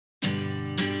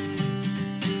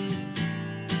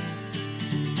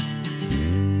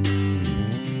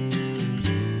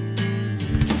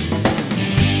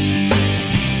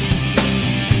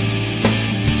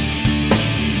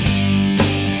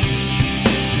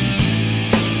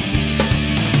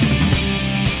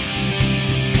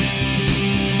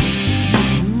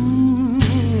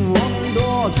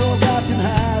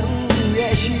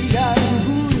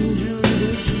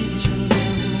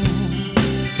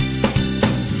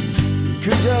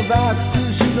그저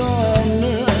바꿀 수도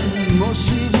없는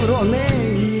모습으로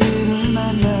내일을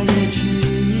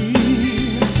만나겠지.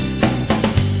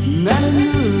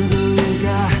 나는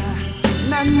누구인가,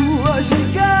 난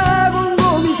무엇일까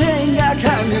곰곰이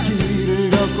생각하며 길을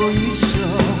걷고 있어.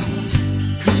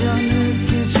 그저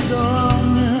느낄 수도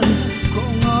없는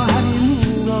공허함이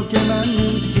무겁게만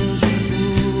느껴지고,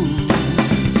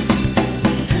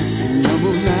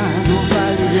 너무나도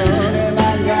빨리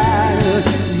변해만 가는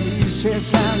이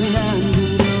세상이 난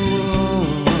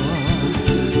두려워.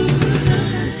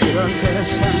 그런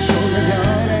세상 속에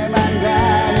변해만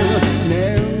가는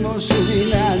내 모습이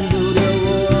난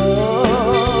두려워.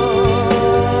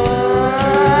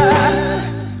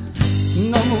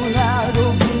 너무나도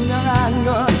분명한 건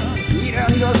이런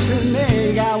것은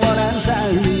내가 원한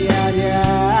삶이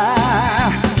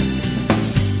아니야.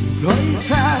 더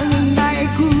이상은 나의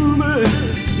꿈을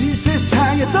이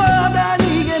세상에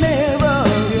떠다니게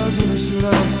내버려 둘 순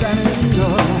없다는 걸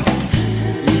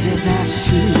이제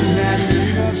다시 날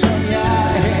일어서야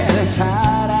해.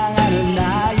 사랑하는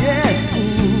나의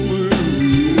꿈을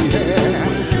위해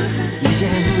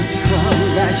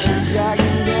이제부터가 시작인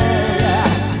거야.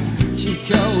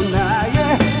 지켜온 나의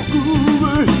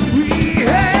꿈을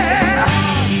위해.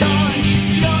 어떤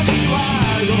시련이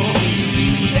와도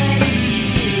이제는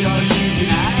싫어지진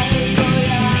않을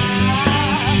거야.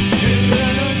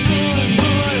 흐르는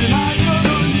눈물마저도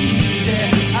이제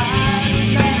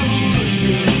아름다운 그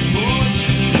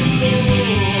모습으로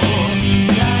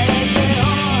나에게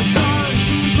어떤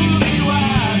슬픔이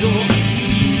와도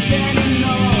이제는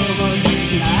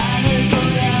넘어지진 않을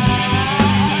거야.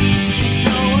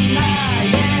 지켜온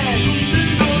나의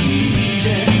꿈들도 이제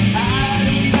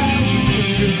아름다운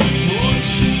그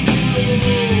모습으로.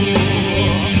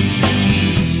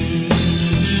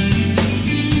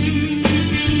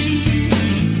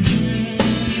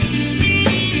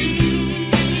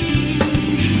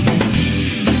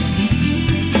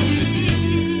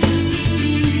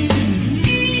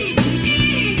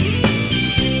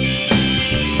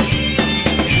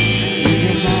 이제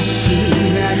다시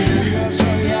날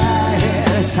일어서야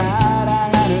해.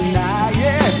 사랑하는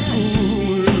나의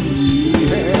꿈을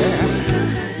위해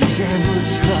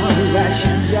이제부터가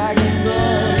시작인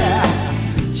거야.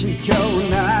 지켜온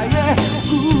나의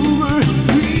꿈을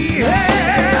위해.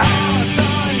 어떤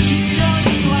시련이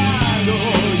와도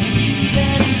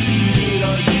이제는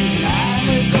싫어지진 않을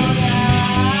거야.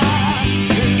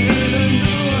 흐르는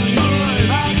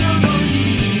눈물마저도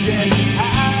이제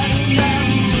아름다운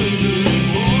그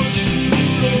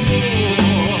모습으로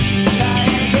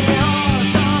나에게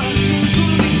어떤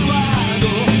슬픔이 와도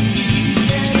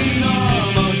이제는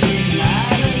넘어지진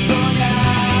않을 거야.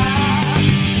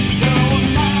 지겨운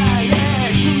나의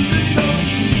꿈들도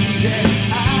이제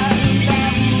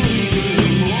아름다운 그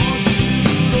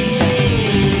모습으로.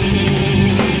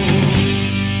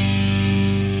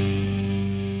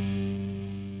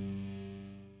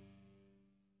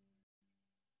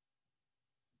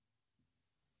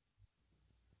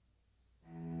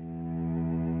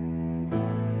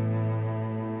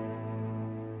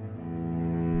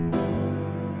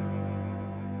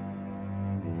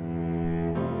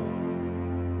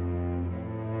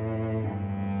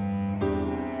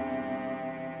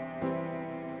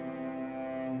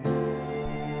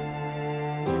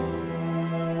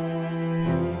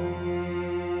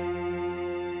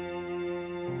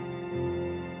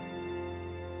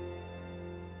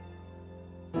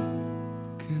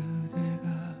 그대가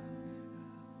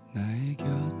나의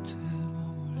곁에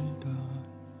머물던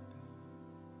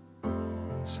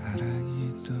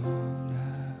사랑이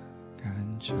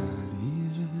떠나간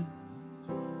자리에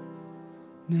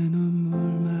내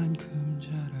눈물만큼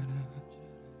자라는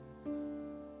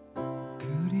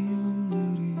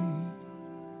그리움들이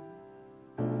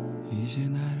이제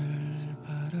나를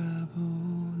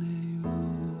바라보네요.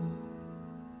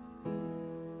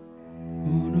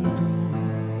 오늘도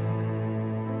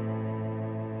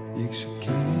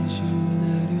익숙해진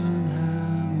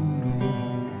아련함으로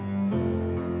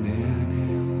내 안에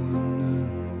웃는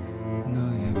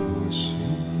너의 모습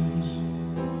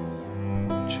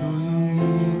조용히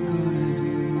꺼내든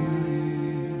나의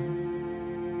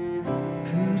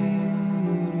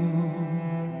그리움으로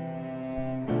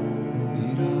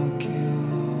이렇게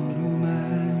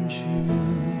어루만지면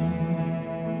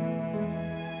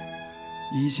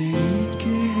이제 잊게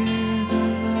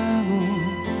해달라고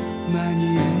많이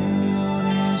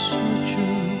애원했었죠.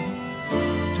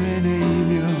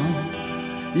 되뇌이며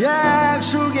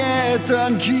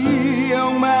약속했던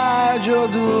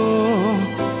기억마저도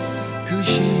그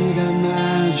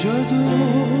시간마저도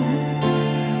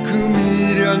그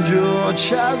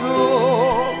미련조차도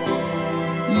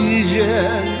이제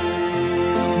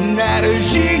나를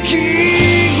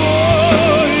지키고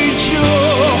있죠.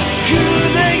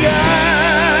 그대가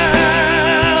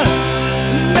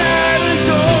나를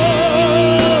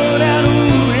떠난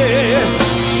후에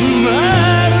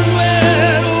수많은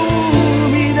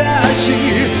외로움이 다시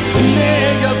내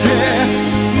곁에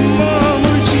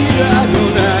머물지라도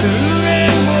나는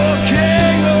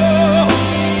행복해요.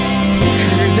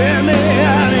 그대 내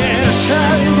안에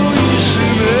살고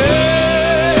있으면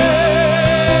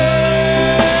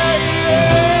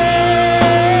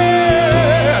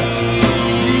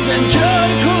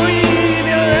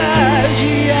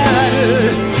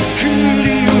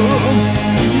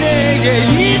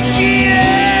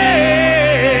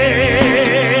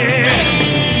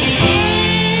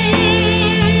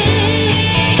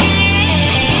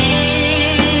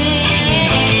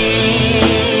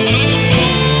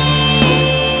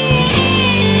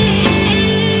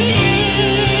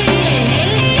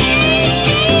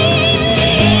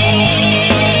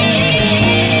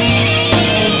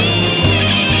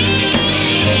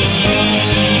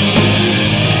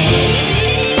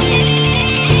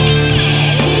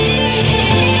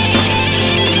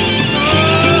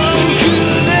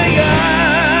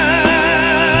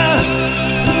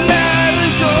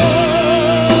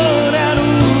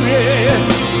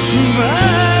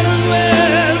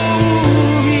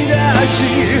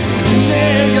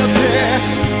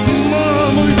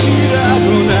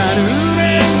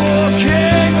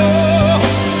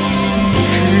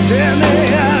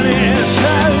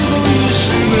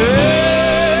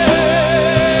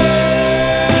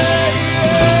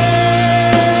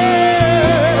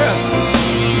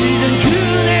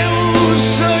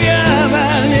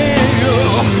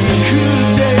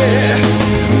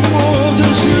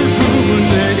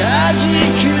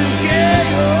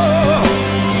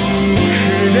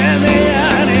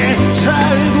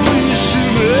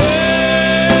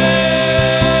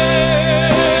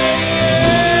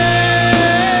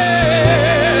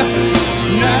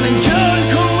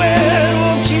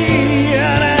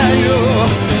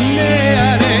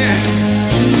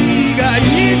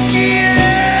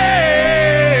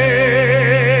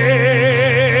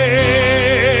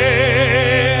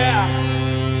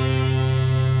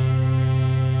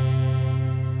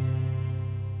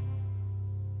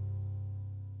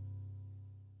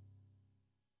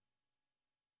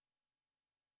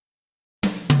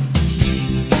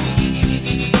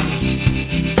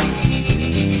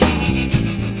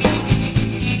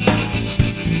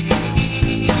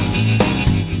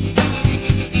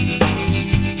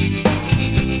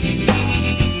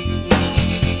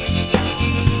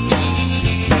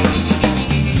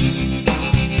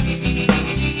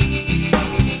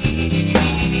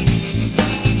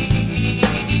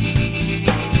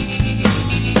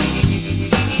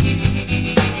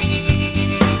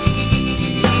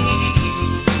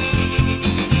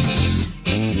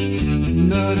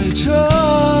너를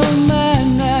처음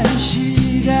만난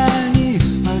시간이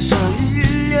벌써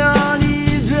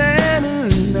 1년이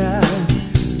되는 날,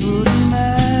 우리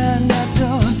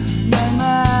만났던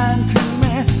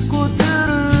날만큼의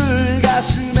꽃들을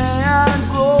가슴에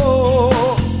안고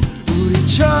우리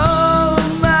처음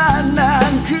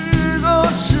만난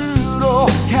그곳으로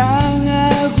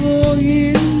향하고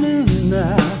있는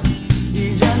날,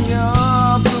 이젠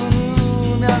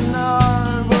여부르면 널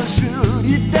볼 수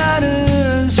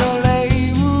있다는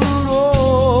설레임으로.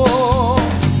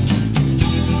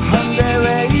 헌데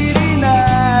왜 이리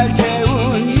날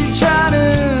태운 이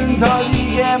차는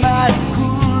더디게만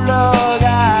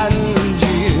굴러가는지,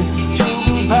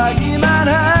 조급하기만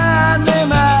한 내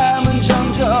맘은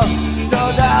점점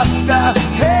더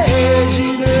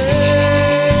답답해지네.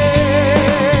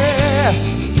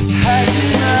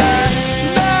 하지만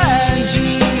난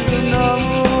지금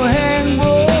너무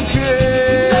행복해.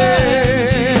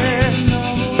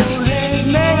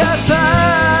 내가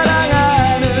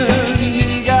사랑하는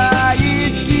네가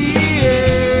있기에.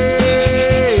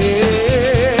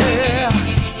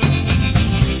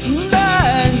 난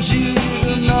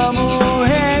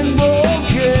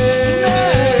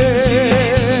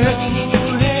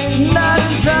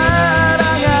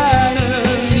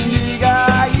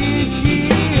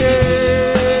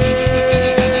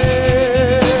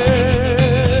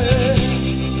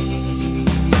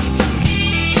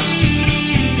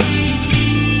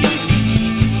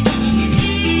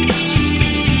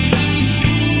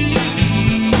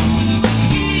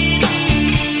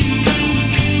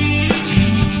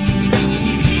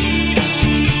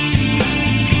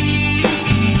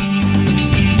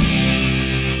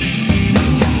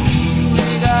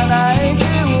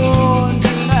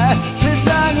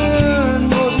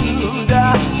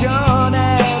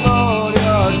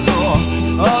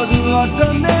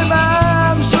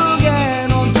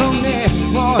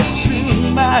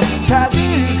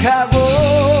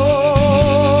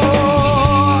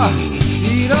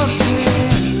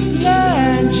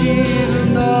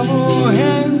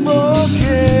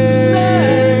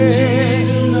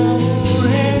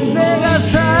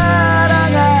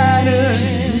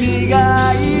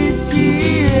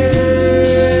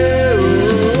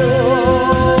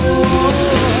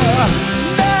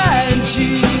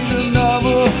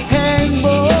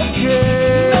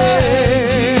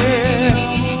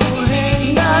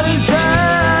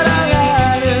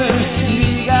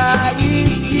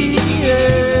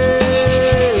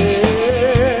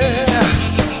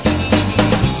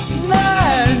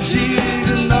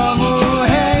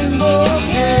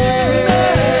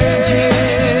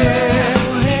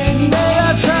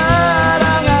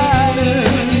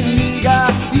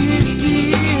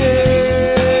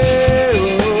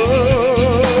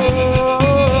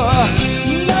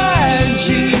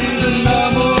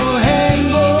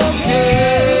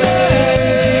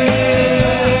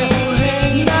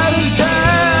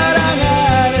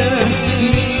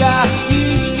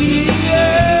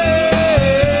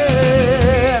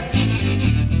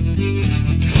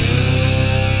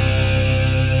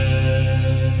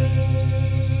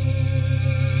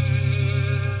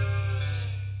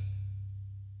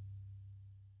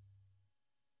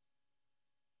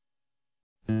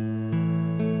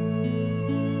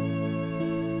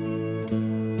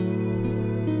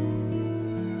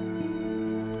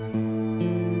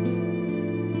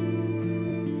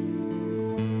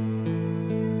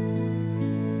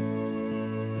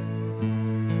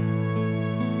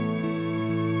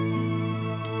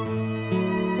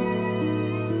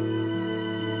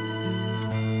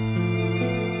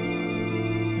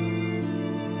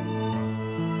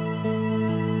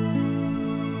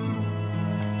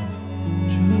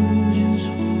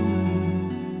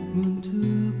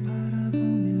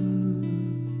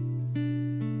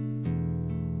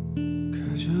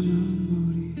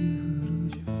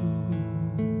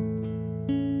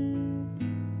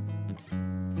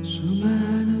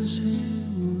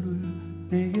세월을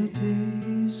내 곁에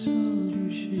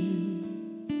있어주신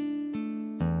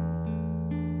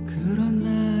그런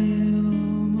나의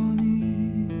어머니,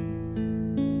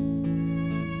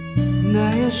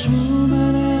 나의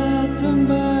수많았던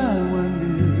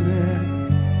방황들의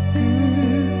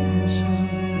끝에서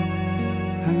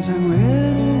항상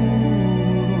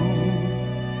외로움으로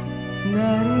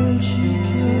나를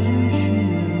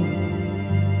지켜주시며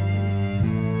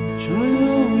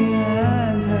조용히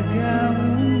안타까운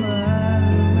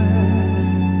마음에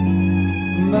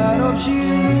말없이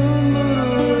눈물을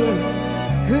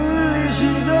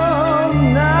흘리시던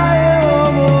나의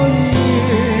어머니,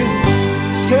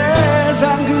 세상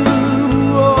그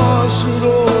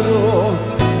무엇으로도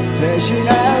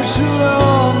대신할 수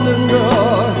없는 것,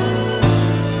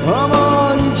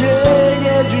 어머니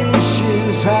제게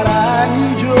주신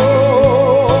사랑이죠.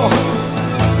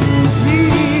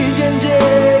 이젠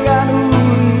제가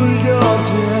눈물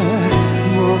곁에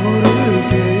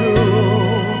머무를게요.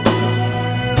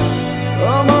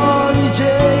 어머니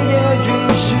제게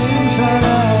주신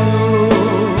사랑으로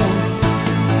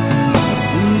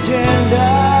이젠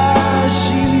다시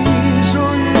미소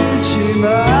잃지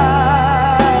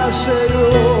마세요.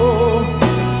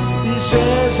 이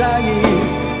세상이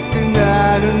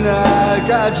끝나는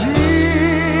날까지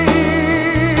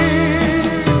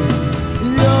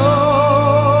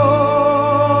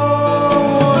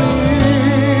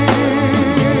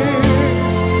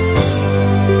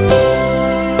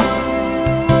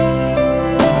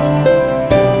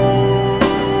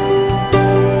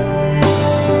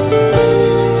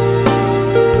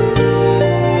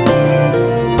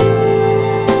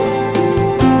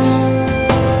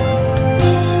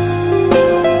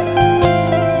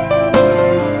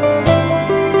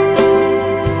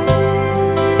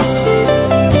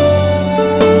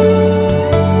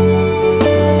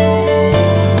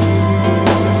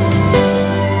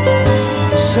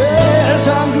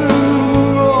세상 그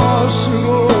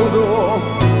무엇으로도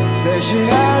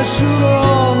대신할 수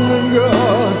없는 것,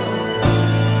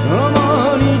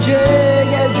 어머니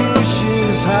제게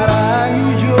주신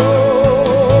사랑이죠.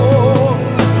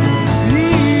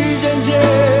 이젠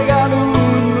제가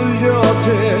눈물 곁에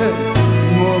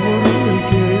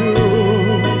머무를게요.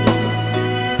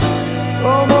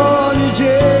 어머니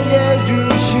제게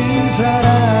주신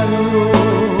사랑으로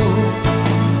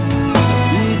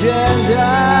이젠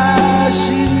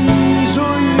다시 미소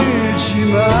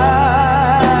잃지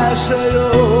마세요.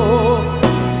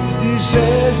 이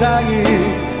세상이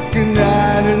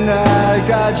끝나는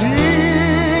날까지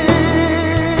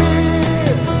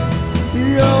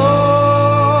영원히.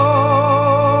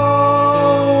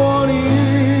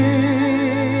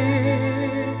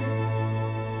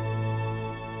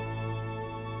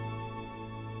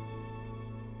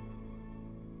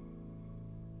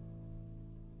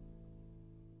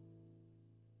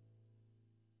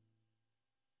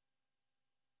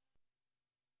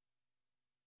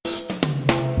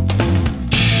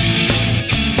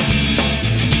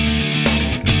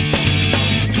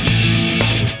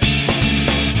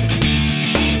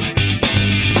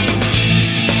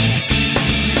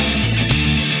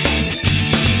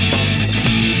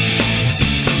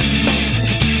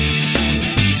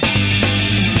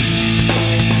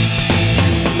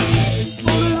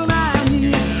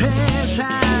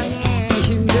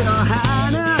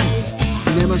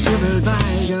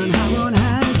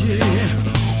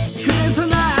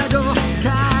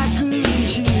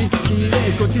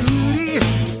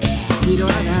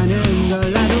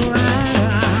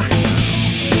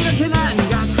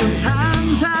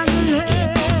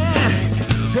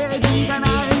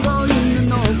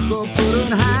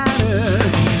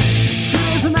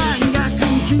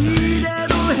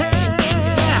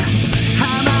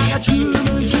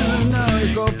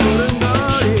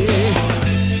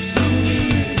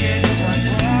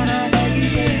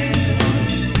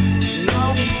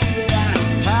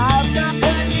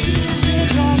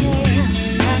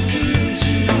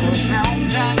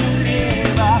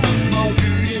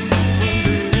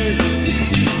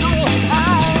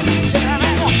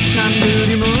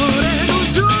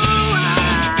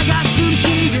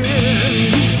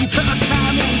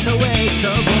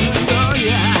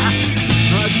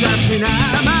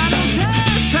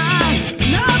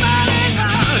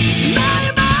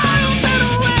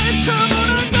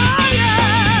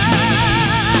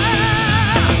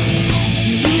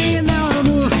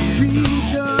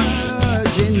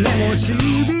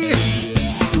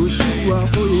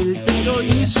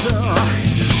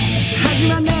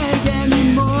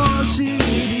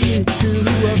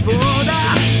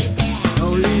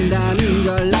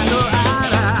 걸 나도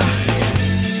알아.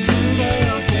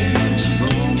 그대로 되는지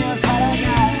보며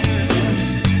살아가.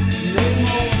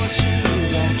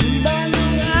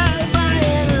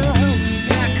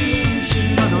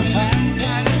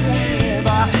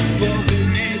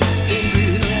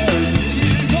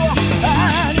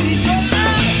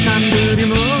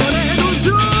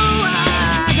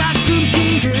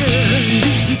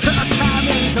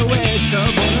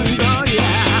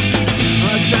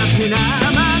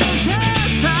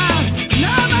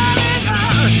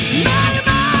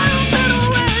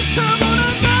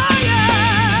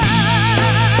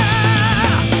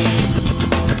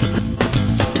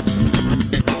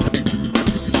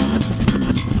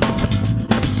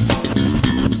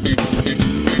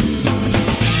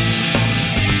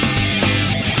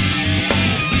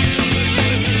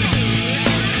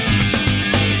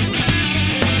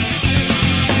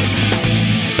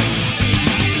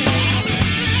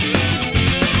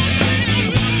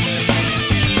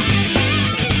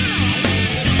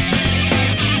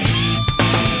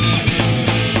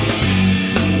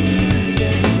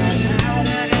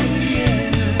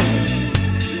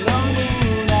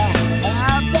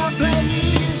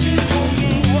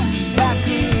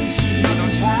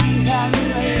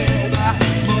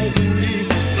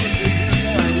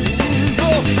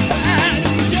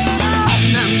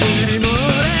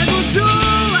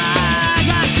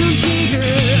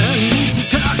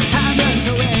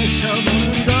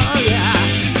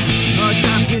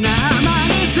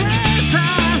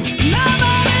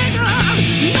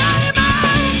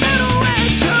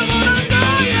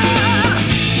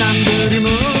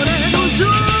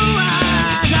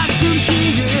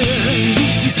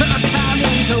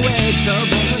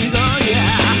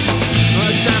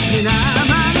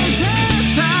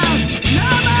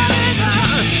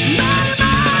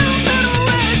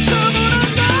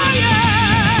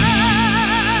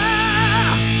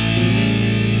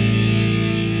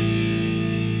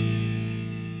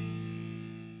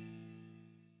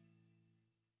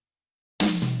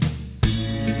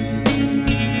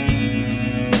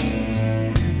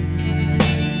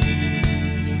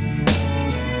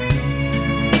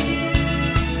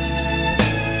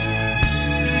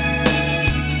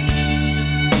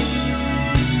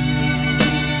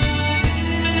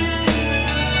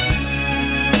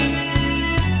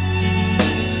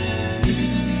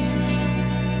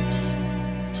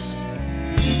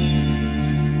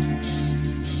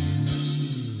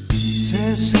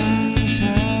 세상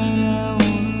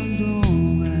살아오는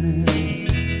동안에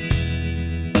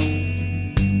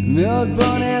몇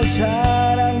번의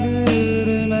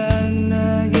사랑들을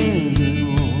만나게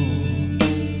되고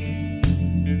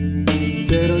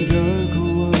때론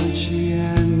결코 원치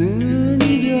않는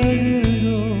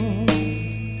이별들도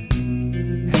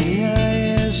해야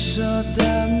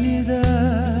했었답니다.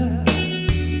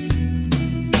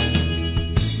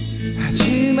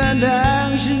 하지만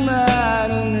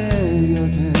당신만은 내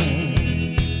곁에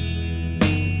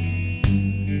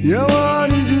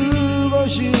영원히 두고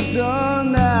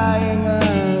싶던 나의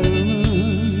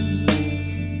마음은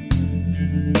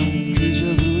그저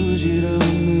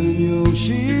부질없는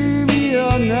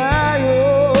욕심이었나요?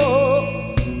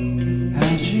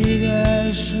 아직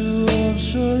알 수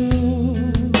없어요.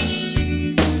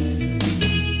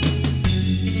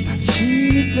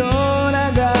 당신이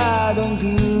떠나가던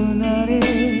그날에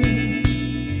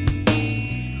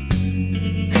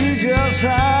그저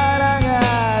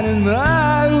사랑하는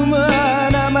마음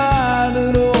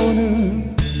하나만으로는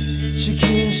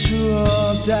지킬 수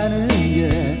없다는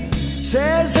게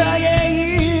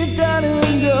세상에 있다는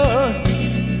걸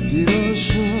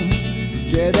비로소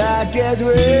깨닫게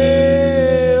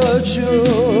되었죠.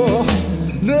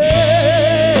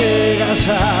 내가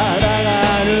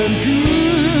사랑하는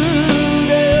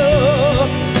그대여,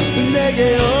 내게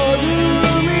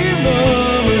어둠이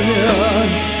머물면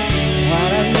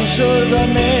환한 미소를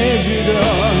건네주던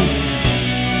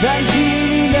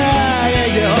당신이 나의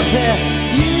곁에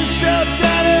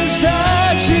있었다는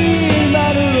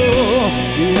사실만으로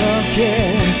이렇게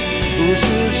웃을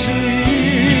수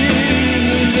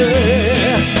있는데,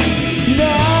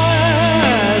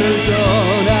 나를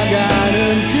떠나가는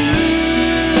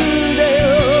그대여,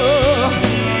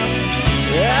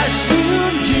 아쉬운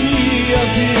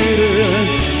기억들은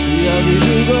여기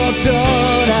두고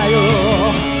떠나요.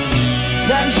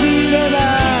 당신의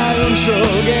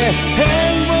마음속에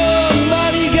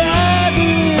행복만이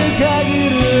가득하기를.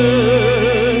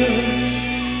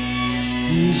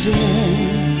 이제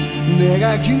내가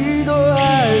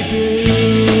기도할게요.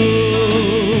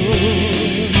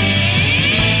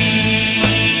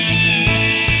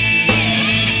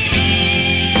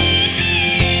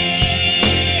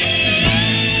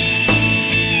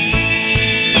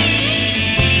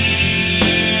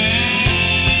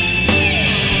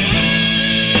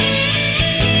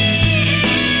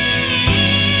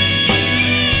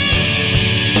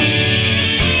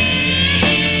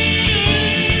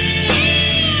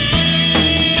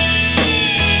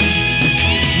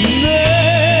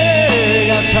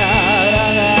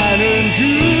 사랑하는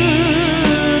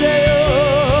그대여,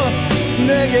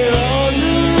 내게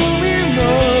어둠이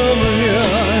머물면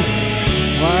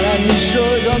환한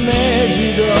미소를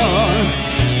건네주던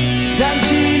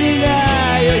당신이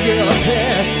나의 곁에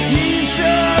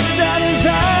있었다는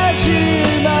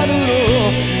사실만으로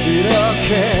이렇게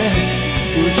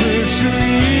웃을 수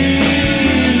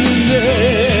있는데,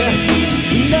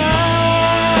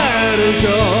 나를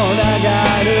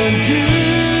떠나가는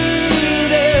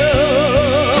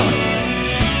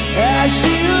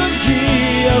아쉬운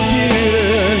기억들은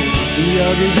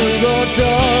여기 두고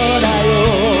떠나요.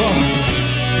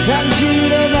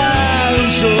 당신의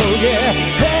마음속에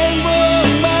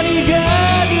행복만이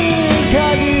가득하기를.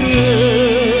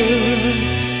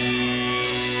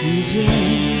 이제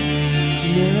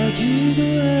내가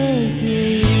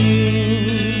기도할게요.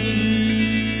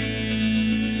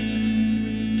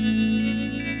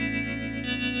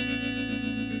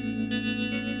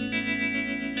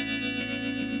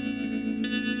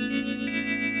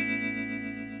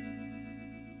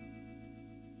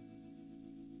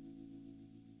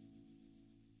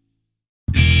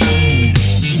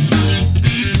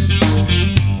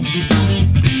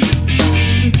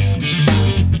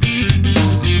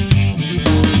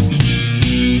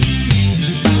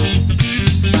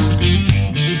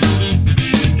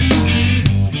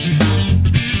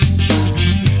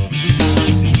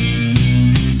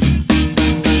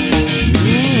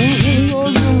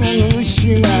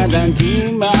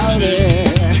 그 마을에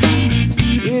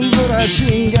일부러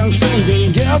신경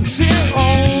쓴 곁에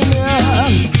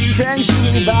오면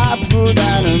괜시리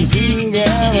바쁘다는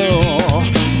핑계로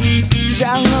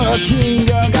장으로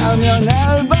튕겨가며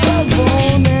날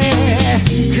바라보네.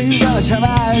 그거 참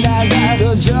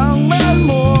알다가도 정말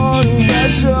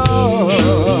모르겠어.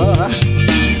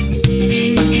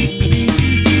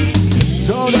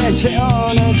 도대체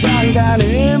어느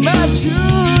장단을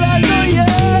맞추란 거야.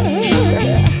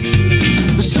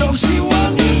 속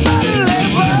시원히 말을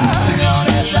해봐.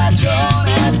 전했다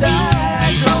전했다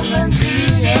할 수 없는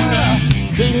그녀,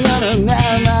 그녀는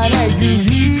나만의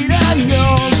유일한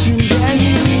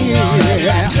욕심쟁이.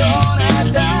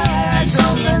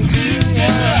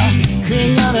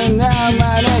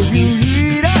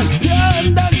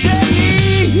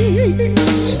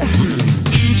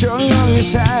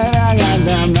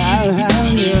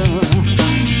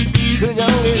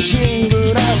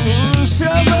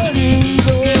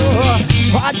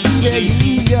 그대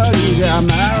이별이라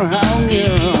말하며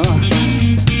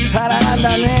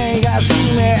사랑한다 내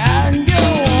가슴에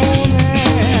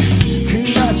안겨오네.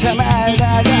 그거 참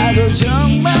알다가도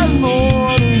정말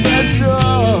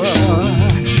모르겠어.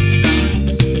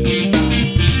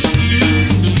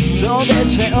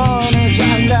 도대체 어느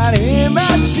장단에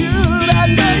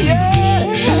맞추란 거야.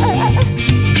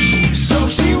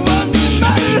 속 시원히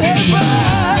말을 해봐.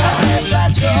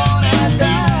 했다 전했다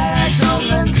할 수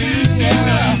없는 그녀.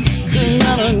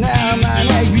 그녀는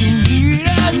나만의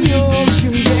유일한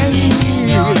욕심쟁이.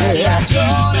 했다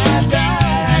전했다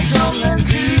할 수 없는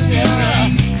그녀.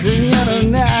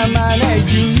 그녀는 나만의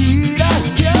유일한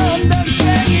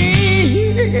변덕쟁이.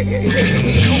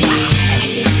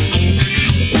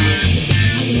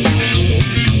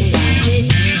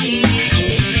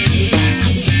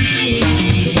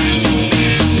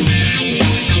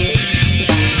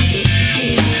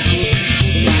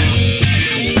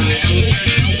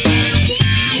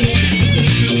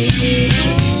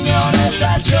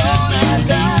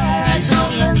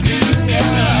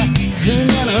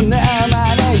 그녀는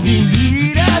나만의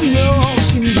유일한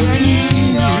욕심쟁이.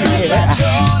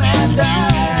 전했다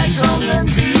할 수 없는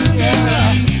그녀.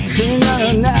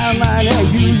 그녀는 나만의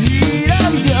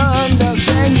유일한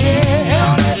변덕쟁이.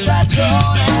 전했다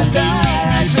전했다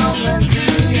할 수 없는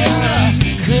그녀.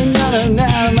 그녀는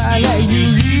나만의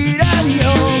유일한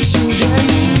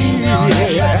욕심쟁이.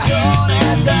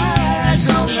 전했다 할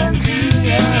수 없는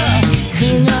그녀.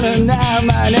 그녀는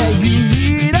나만의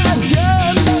유일한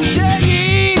변덕쟁이.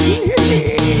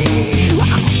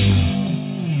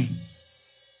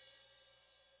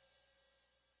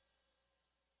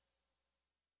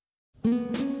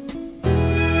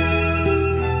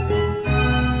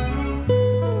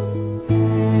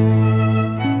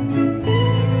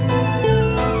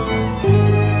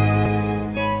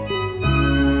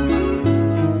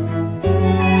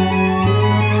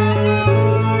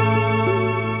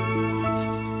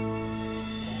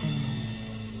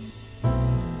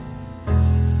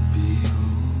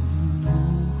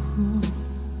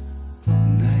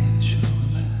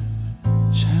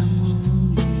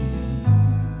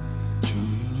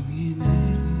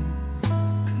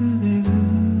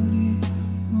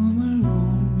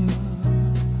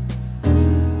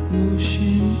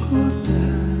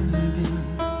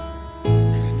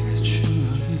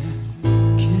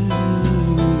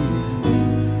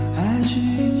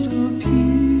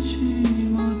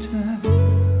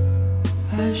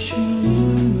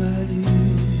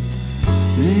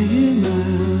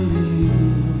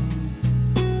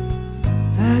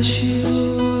 다시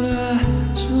오라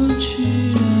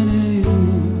손짓하네요.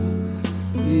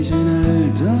 이제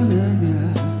날 떠나가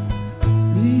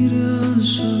미련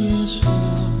속에서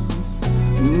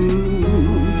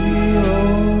우리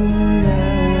오는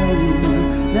날이면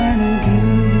나는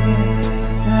그대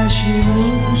다시 볼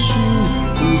수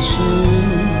있어요.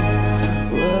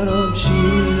 외롭지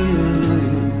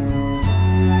않아요.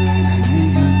 그대 내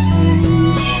곁에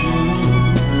있어.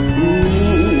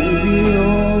 우리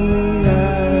오는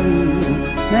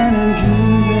나는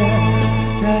그대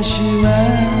다시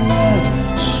만날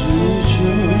수 있죠.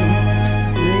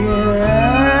 내겐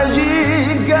아직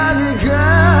가득한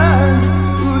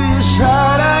우리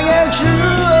사랑의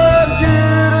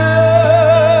추억들은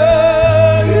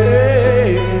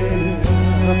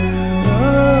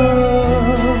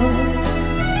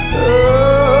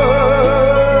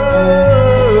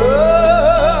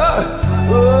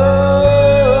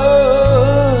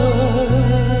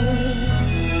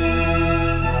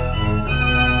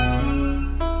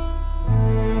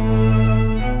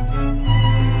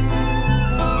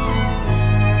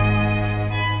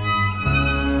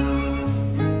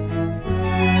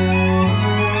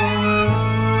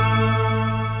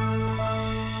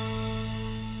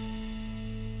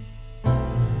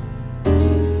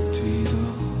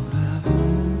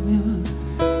뒤돌아보면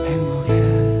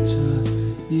행복했던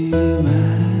일이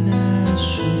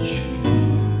많았었죠.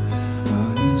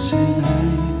 어느새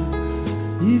나이는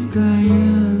입가에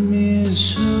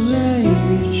미소가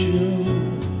있죠.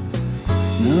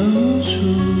 너무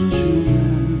소중한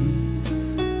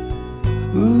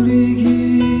우리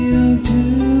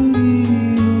기억들이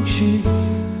혹시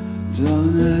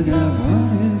떠나가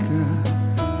버릴까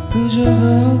그저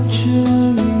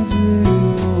걱정이 들어.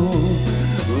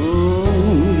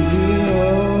 우리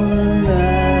오는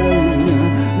날이면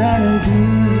나는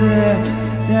그대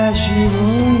다시 볼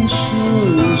수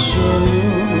있어요.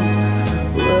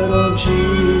 외롭지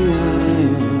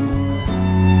않아요.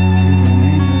 그대 내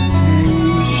곁에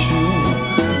있어.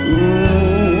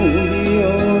 우리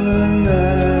오는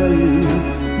날이면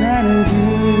나는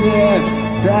그대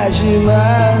다시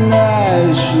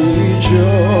만날 수 있죠.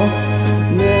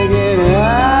 내겐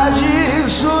아직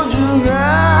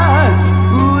소중한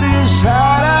우리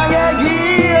사랑의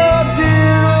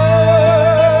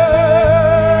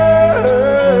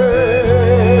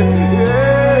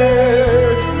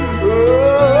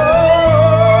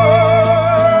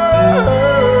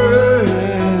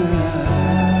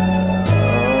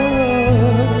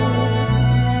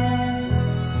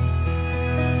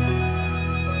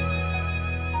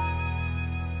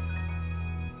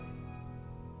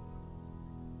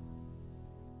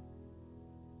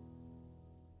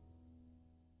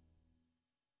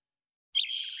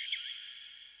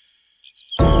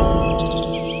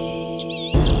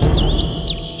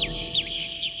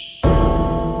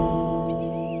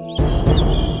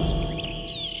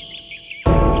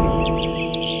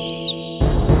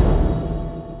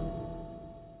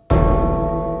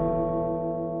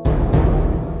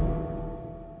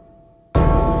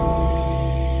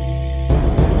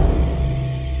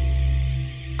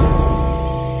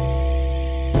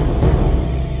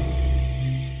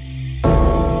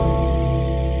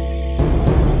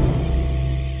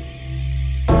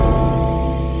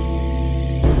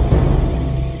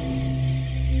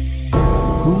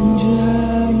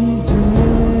공장이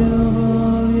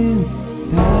되어버린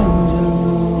당장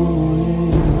너머에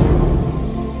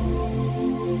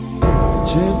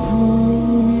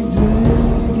제품이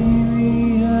되기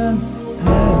위한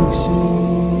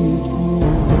학생이 있고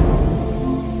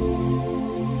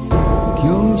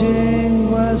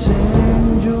경쟁과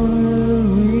생존을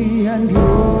위한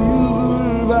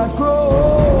교육을 받고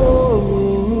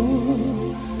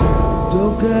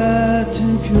똑같은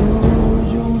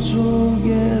표정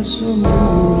속에서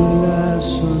물을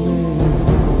나서네.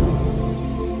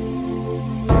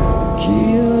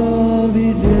 기업이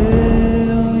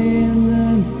되어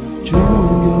있는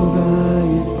종교가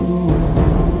있고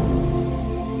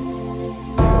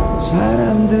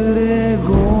사람들의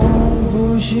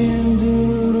공부심들을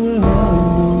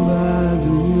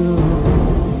헌금받으며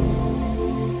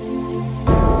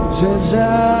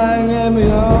세상의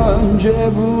면죄부라고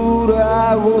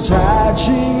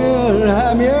사칭을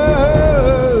하며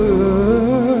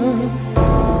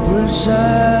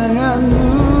불쌍한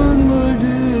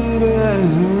눈물들에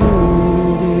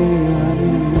흐르게 하는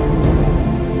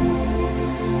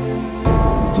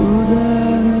또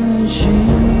다른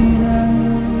신앙으로서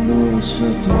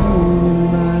돈을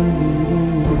만들고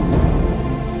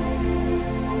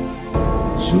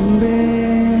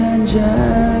숭배한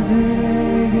자들에게만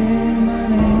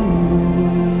행복을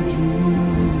주며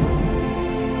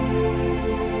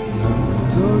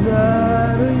또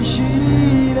다른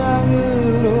신앙으로서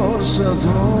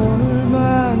돈을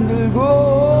만들고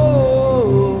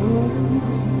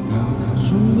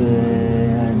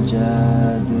숭배한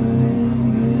자들에게만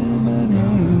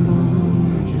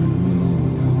행복을 주며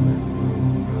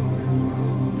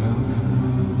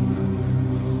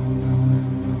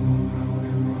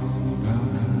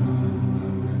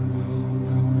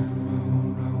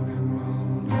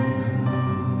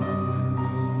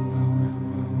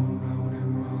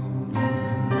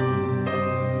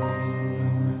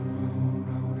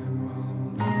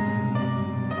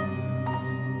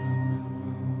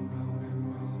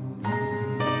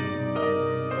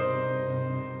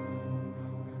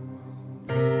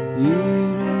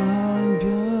이러한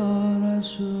변화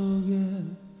속에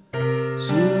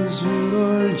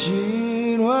스스로를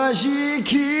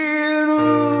진화시킨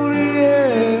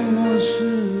우리의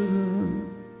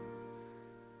모습은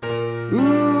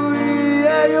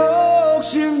우리의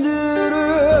욕심